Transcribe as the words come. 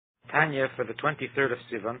Tanya for the 23rd of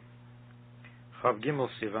Sivan, Chof Gimmel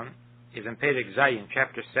Sivan, is in Perek Zayin,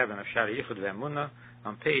 chapter 7 of Shari Yichud Ve'emunah,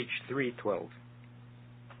 on page 312.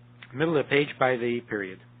 Middle of the page by the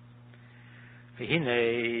period.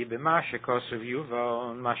 V'hinei b'ma shekosuv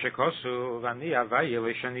yuvon, ma shekosuv ani avaye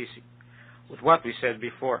le'shanisi. With what we said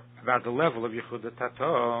before about the level of Yichud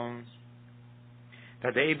Taton,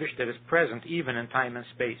 that the Eibishter is present even in time and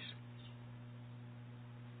space.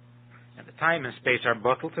 And the time and space are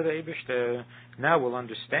bottled to the Eibishter. Now we'll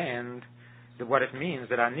understand that what it means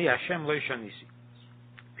that Ani Hashem lo shanisi.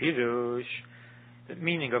 Pirush, the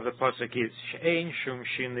meaning of the pasuk is she'ein shum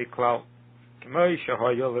shinli klal k'moi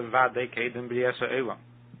shehoyo levadei kedim b'riasa elam.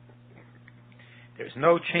 There's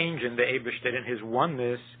no change in the Eibishter in his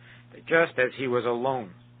oneness, just as he was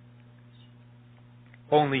alone.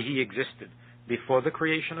 Only he existed before the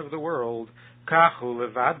creation of the world. Kachu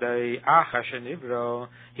levadei acha shenivro.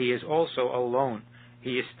 He is also alone.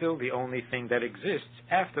 He is still the only thing that exists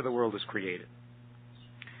after the world is created.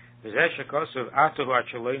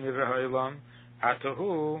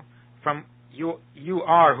 Atohu, from you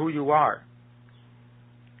are who you are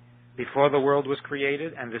before the world was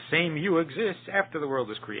created, and the same you exists after the world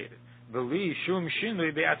is created. That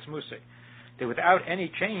without any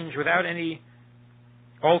change, without any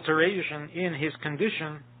alteration in his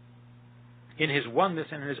condition, in his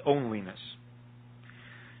oneness and in his onlyness.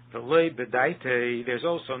 There's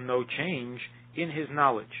also no change in his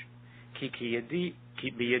knowledge.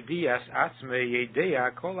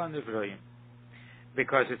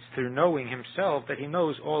 Because it's through knowing himself that he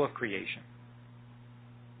knows all of creation.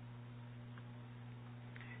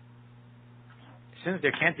 Since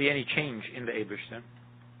there can't be any change in the Eibishter,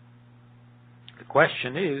 the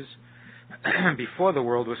question is, before the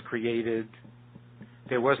world was created,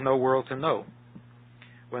 there was no world to know.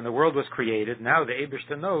 When the world was created, now the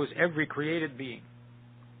Eibishter knows every created being.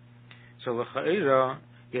 So l'cha'ira,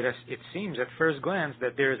 it seems at first glance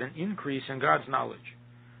that there is an increase in God's knowledge,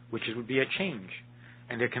 which would be a change,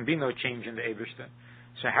 and there can be no change in the Eibishter.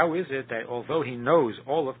 So how is it that although he knows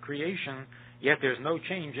all of creation, yet there's no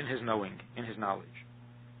change in his knowing, in his knowledge?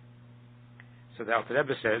 So the Alter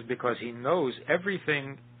Rebbe says, because he knows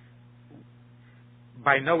everything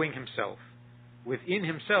by knowing himself. Within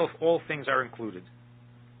himself, all things are included.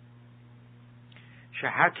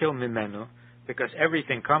 Shahakil mimenu, because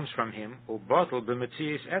everything comes from him, u'batel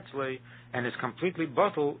b'metzias etzlei, and is completely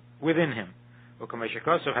bottled within him.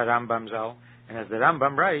 U'kameshikosav harambam zal, and as the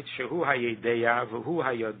Rambam writes, shehu hayedeya v'hu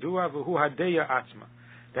hayadua v'hu hadeya atzma,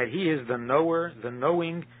 that he is the knower, the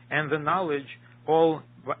knowing, and the knowledge, all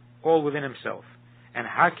within himself. And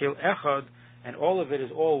hakil echad, and all of it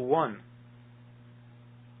is all one.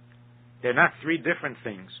 They're not three different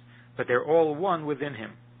things, but they're all one within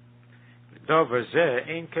him.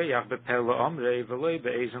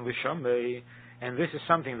 And this is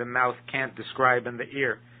something the mouth can't describe and the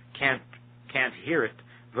ear can't hear it.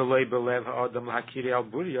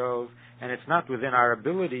 And it's not within our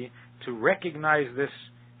ability to recognize this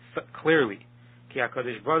clearly. Because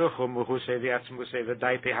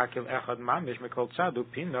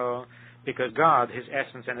God, his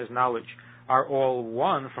essence and his knowledge, are all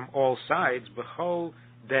one from all sides, b'chol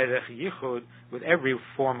derech yichud, with every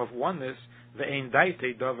form of oneness, and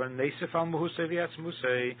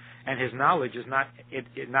his knowledge is not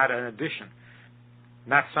an addition,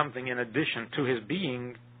 not something in addition to his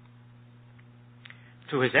being,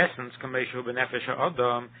 to his essence,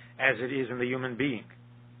 as it is in the human being.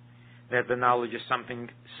 That the knowledge is something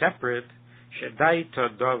separate.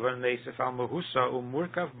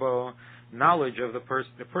 Knowledge of the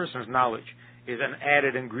person's knowledge is an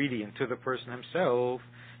added ingredient to the person himself.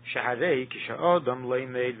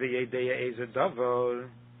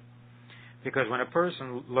 Because when a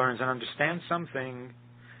person learns and understands something,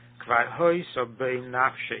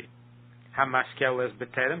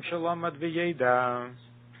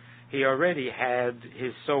 he already had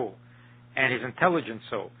his soul and his intelligent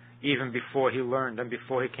soul even before he learned and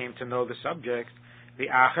before he came to know the subject.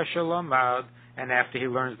 And after he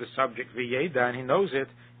learns the subject, and he knows it,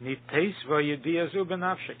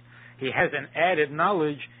 he has an added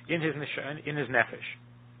knowledge in his nefesh.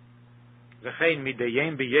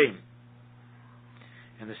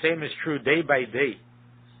 And the same is true day by day.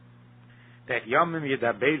 That yamim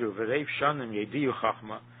yedaberu v'reiv shanim yediyu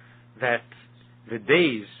chachma, that the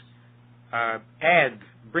days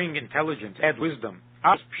bring intelligence, add wisdom.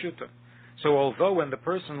 So although when the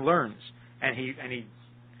person learns and he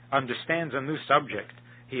understands a new subject,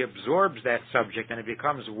 he absorbs that subject and it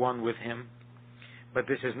becomes one with him. But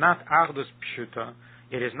this is not achdus pshuta,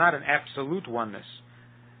 it is not an absolute oneness,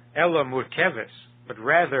 ela murkeves, but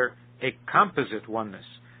rather a composite oneness.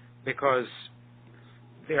 because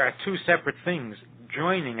there are two separate things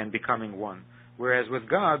joining and becoming one. Whereas with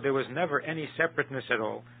God, there was never any separateness at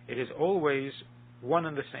all. It is always one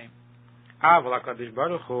and the same.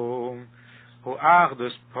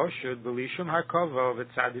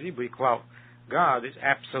 God is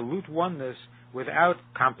absolute oneness without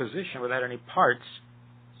composition, without any parts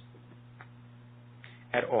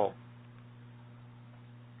at all.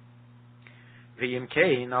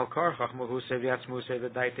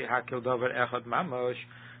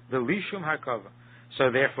 So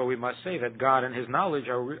therefore we must say that God and His knowledge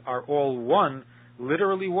are all one,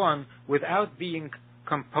 literally one, without being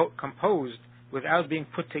composed, without being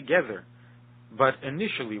put together, but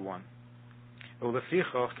initially one. And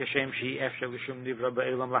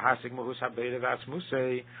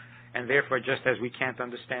therefore, just as we can't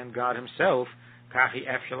understand God Himself,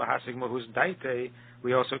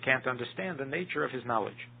 we also can't understand the nature of His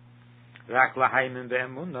knowledge.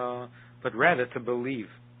 But rather to believe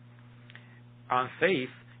on faith,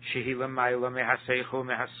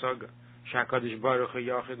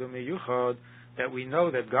 that we know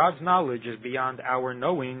that God's knowledge is beyond our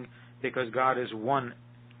knowing, because God is one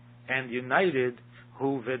and united.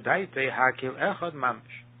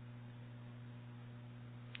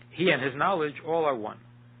 He and His knowledge all are one.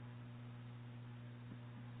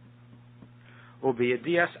 And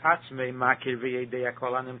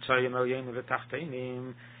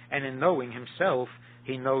in knowing Himself,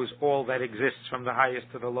 He knows all that exists from the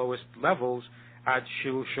highest to the lowest levels,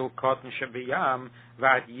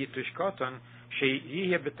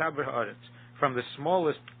 from the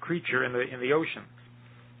smallest creature in the ocean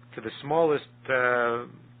to the smallest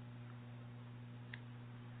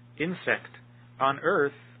insect on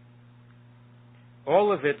earth.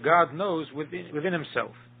 All of it God knows within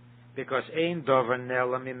Himself, because ein dover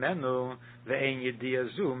nela mimenu ve'ein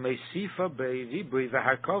yediazu meisifa be'ribui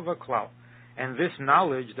v'harkova klal. And this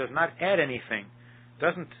knowledge does not add anything,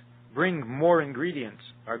 doesn't bring more ingredients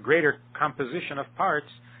or greater composition of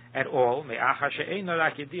parts at all.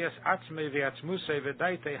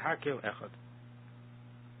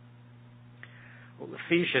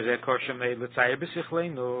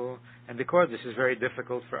 And because this is very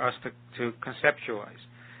difficult for us to conceptualize.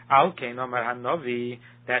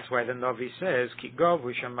 That's why the Novi says,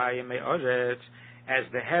 as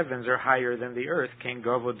the heavens are higher than the earth, in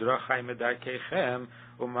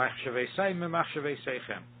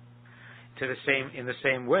the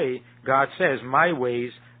same way, God says, my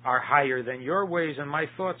ways are higher than your ways, and my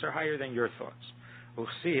thoughts are higher than your thoughts. The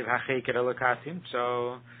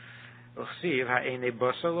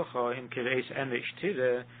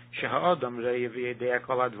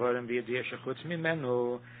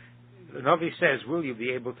Navi says, will you be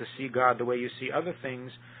able to see God the way you see other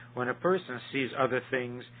things? When a person sees other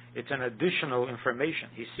things, it's an additional information.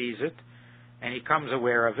 He sees it, and he becomes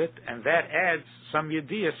aware of it, and that adds some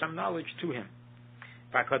yediyah, some knowledge to him.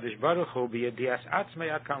 And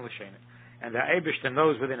the Eibishter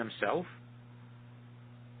knows within himself,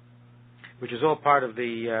 which is all part of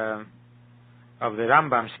the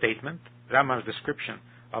Rambam statement, Rambam's description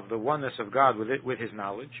of the oneness of God with His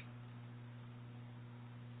knowledge,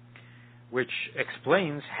 which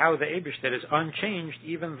explains how the Eibishter is unchanged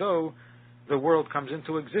even though the world comes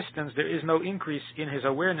into existence. There is no increase in His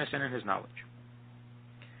awareness and in His knowledge.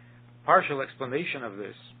 Partial explanation of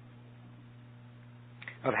this,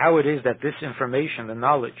 of how it is that this information, the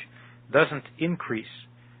knowledge, doesn't increase,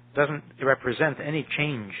 doesn't represent any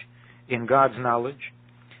change in God's knowledge,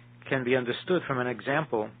 can be understood from an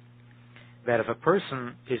example that if a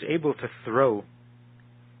person is able to throw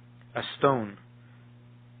a stone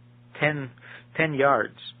 10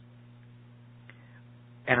 yards,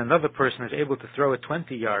 and another person is able to throw it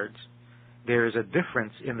 20 yards, there is a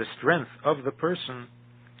difference in the strength of the person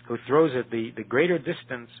who throws it the greater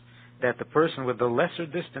distance that the person with the lesser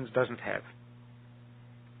distance doesn't have.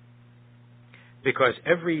 Because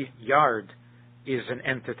every yard is an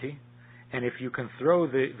entity, and if you can throw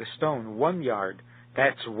the stone 1 yard,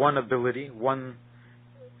 that's one ability, one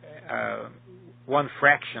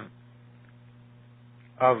fraction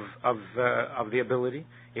of the ability.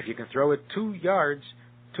 If you can throw it 2 yards,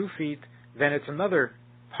 2 feet, then it's another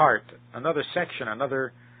part, another section,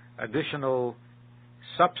 another additional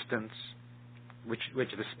substance, which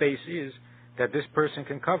the space is, that this person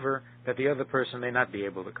can cover, that the other person may not be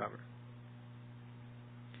able to cover.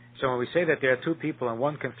 So when we say that there are 2 people and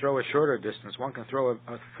one can throw a shorter distance, one can throw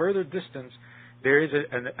a further distance, there is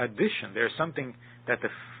an addition. There's something that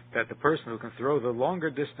the person who can throw the longer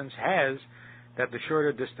distance has that the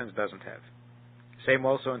shorter distance doesn't have. Same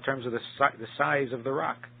also in terms of the size of the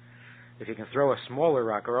rock. if he can throw a smaller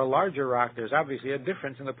rock or a larger rock, there's obviously a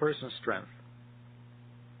difference in the person's strength.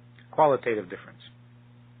 Qualitative difference.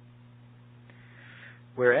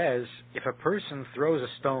 Whereas, if a person throws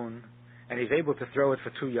a stone and he's able to throw it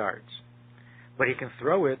for 2 yards, but he can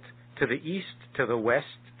throw it to the east, to the west,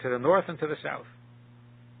 to the north, and to the south.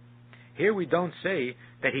 Here we don't say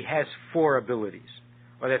that he has 4 abilities,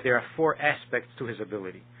 or that there are 4 aspects to his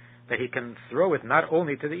ability. That he can throw it not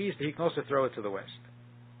only to the east, he can also throw it to the west.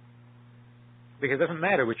 Because it doesn't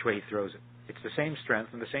matter which way he throws it. It's the same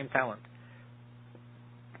strength and the same talent.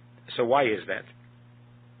 So why is that?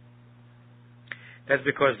 That's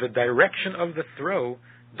because the direction of the throw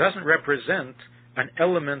doesn't represent an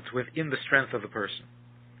element within the strength of the person.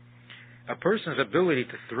 A person's ability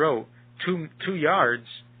to throw 2 yards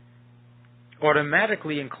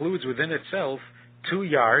automatically includes within itself 2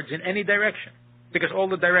 yards in any direction, because all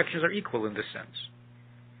the directions are equal in this sense.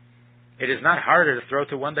 It is not harder to throw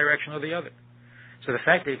to one direction or the other. So the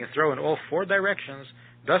fact that he can throw in all 4 directions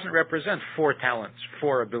doesn't represent 4 talents,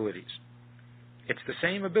 4 abilities. It's the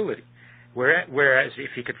same ability. Whereas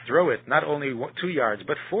if he could throw it not only 2 yards,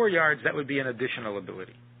 but 4 yards, that would be an additional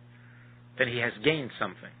ability. Then he has gained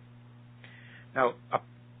something. Now,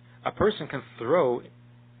 a person can throw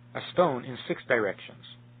a stone in 6 directions.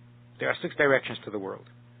 There are 6 directions to the world.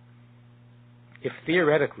 If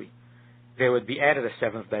theoretically there would be added a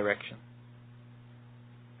 7th direction,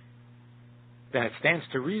 then it stands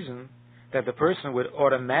to reason that the person would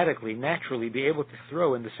automatically, naturally be able to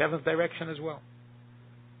throw in the 7th direction as well.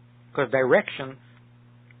 Because direction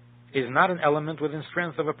is not an element within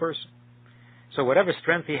strength of a person. So whatever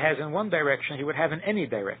strength he has in one direction, he would have in any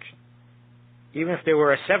direction. Even if there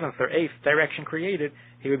were a 7th or 8th direction created,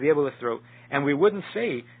 he would be able to throw. And we wouldn't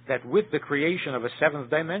say that with the creation of a 7th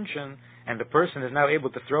dimension, and the person is now able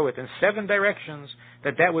to throw it in 7 directions,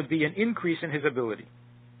 that would be an increase in his ability.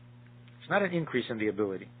 It's not an increase in the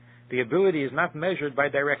ability. The ability is not measured by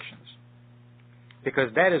directions,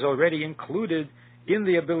 because that is already included in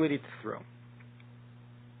the ability to throw.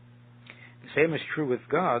 The same is true with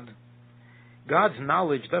God. God's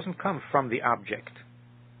knowledge doesn't come from the object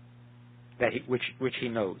which he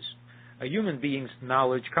knows. A human being's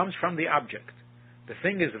knowledge comes from the object. The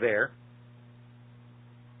thing is there,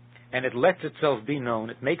 and it lets itself be known.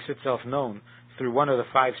 It makes itself known through one of the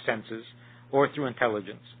 5 senses or through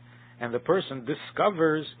intelligence. And the person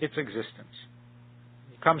discovers its existence.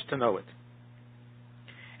 He comes to know it.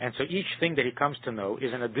 And so each thing that he comes to know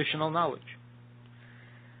is an additional knowledge.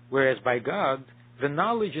 Whereas by God, the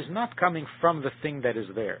knowledge is not coming from the thing that is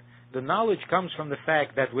there. The knowledge comes from the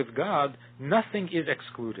fact that with God, nothing is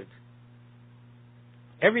excluded.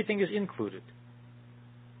 Everything is included.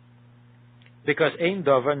 Because ein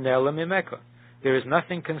davar nela mimeka. There is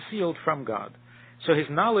nothing concealed from God. So his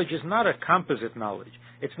knowledge is not a composite knowledge.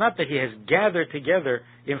 It's not that he has gathered together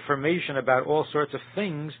information about all sorts of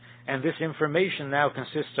things, and this information now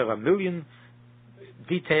consists of 1,000,000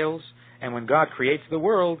 details, and when God creates the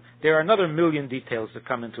world, there are another 1,000,000 details that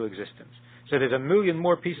come into existence. So there's 1,000,000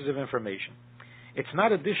 more pieces of information. It's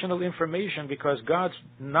not additional information because God's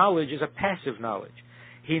knowledge is a passive knowledge.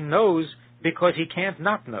 He knows because he can't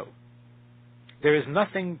not know. There is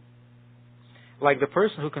nothing like the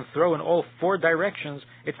person who can throw in all 4 directions.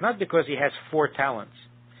 It's not because he has 4 talents,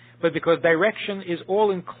 but because direction is all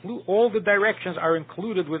the directions are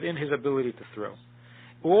included within his ability to throw.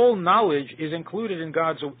 All knowledge is included in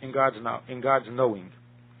God's knowing.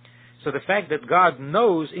 So the fact that God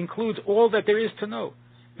knows includes all that there is to know,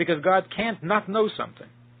 because God can't not know something.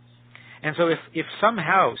 And so if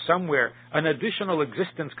somehow, somewhere, an additional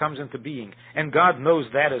existence comes into being, and God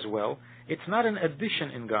knows that as well, it's not an addition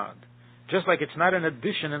in God. Just like it's not an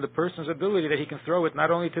addition in the person's ability that he can throw it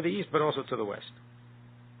not only to the east, but also to the west.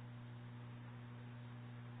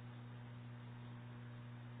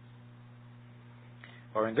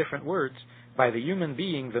 Or in different words, by the human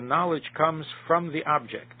being, the knowledge comes from the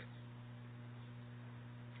object.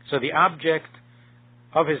 So the object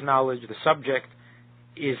of his knowledge, the subject,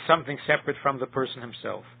 is something separate from the person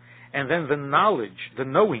himself. And then the knowledge, the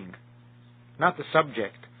knowing, not the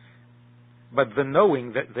subject, but the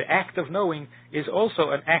knowing, the act of knowing, is also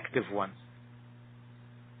an active one.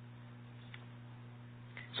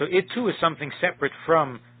 So it too is something separate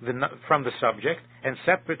from the subject and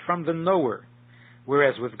separate from the knower.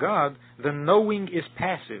 Whereas with God, the knowing is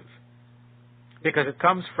passive, because it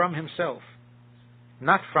comes from himself,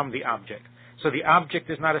 not from the object. So the object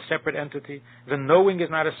is not a separate entity. The knowing is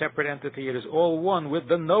not a separate entity. It is all one with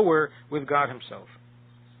the knower, with God himself.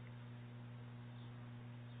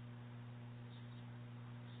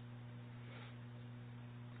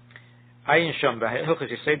 Ayin Sham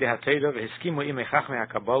Hilchos Yesodei HaTorah v'Hiskimu Imei Chachmei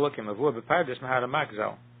HaKabbalah K'Mavua B'Pardes Maharamak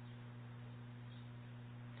Zal.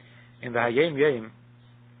 In the Hayom Yom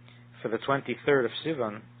for the 23rd of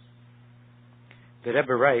Sivan, the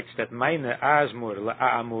Rebbe writes that Meine Azmur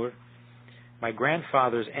La'amur, my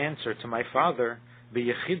grandfather's answer to my father,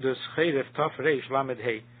 B'Yechidus Cherev Tov Reish Lamed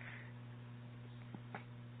Hei,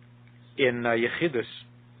 in Yechidus,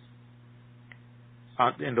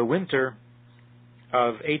 in the winter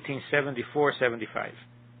of 1874-75.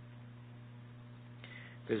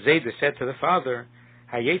 The Zayda said to the father,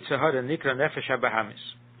 Hayetzer Hara Nikra Nefesh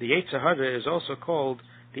HaBahamis. The Yetzer Hara is also called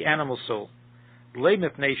the animal soul. Lo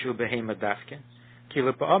mipnei shu behema dafken, ki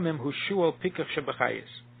lepa'amim hu shual pikach shebachayis.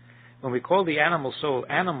 When we call the animal soul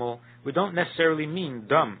animal, we don't necessarily mean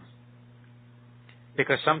dumb,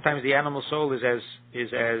 because sometimes the animal soul is as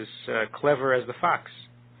clever as the fox.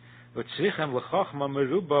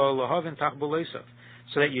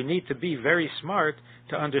 So that you need to be very smart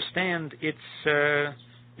to understand its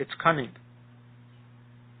cunning.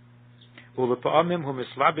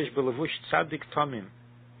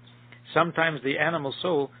 Sometimes the animal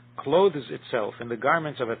soul clothes itself in the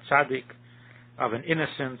garments of a tzaddik, of an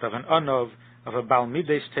innocent, of an anov, of a bal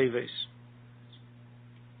mides teves.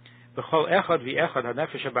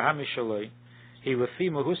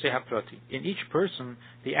 In each person,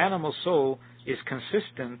 the animal soul is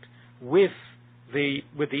consistent with the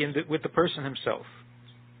person himself.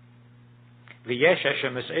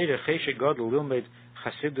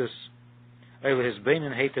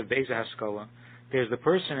 There's the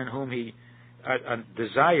person in whom a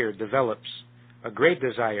desire develops, a great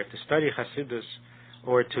desire to study Hasidus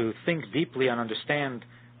or to think deeply and understand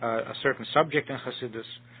a certain subject in Hasidus.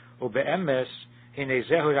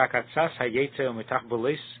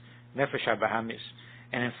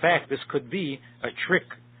 And in fact, this could be a trick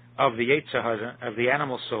of the Yetzer Hara, of the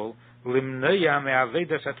animal soul, to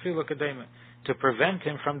prevent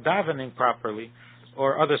him from davening properly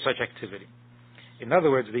or other such activity. In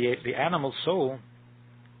other words, the animal soul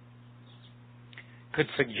could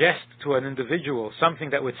suggest to an individual something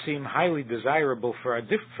that would seem highly desirable for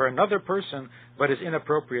another person, but is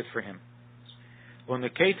inappropriate for him.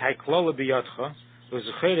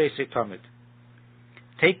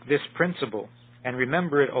 Take this principle and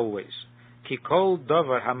remember it always.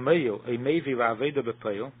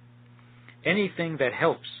 Anything that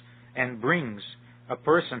helps and brings a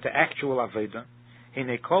person to actual Aveda,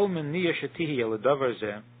 any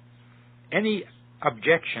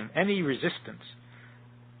objection, any resistance,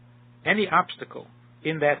 any obstacle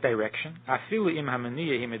in that direction,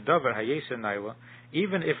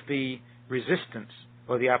 even if the resistance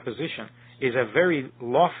or the opposition is a very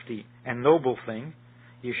lofty and noble thing,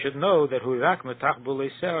 you should know that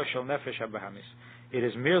it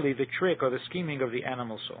is merely the trick or the scheming of the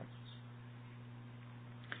animal soul.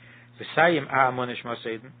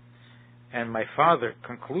 And my father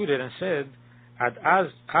concluded and said, Ad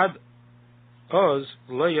oz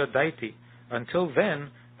lo yodaiti, until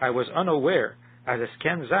then I was unaware that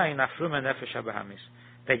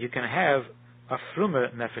you can have a frume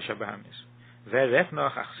nefesh habahamis,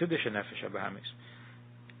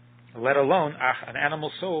 let alone an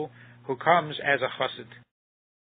animal soul who comes as a chassid.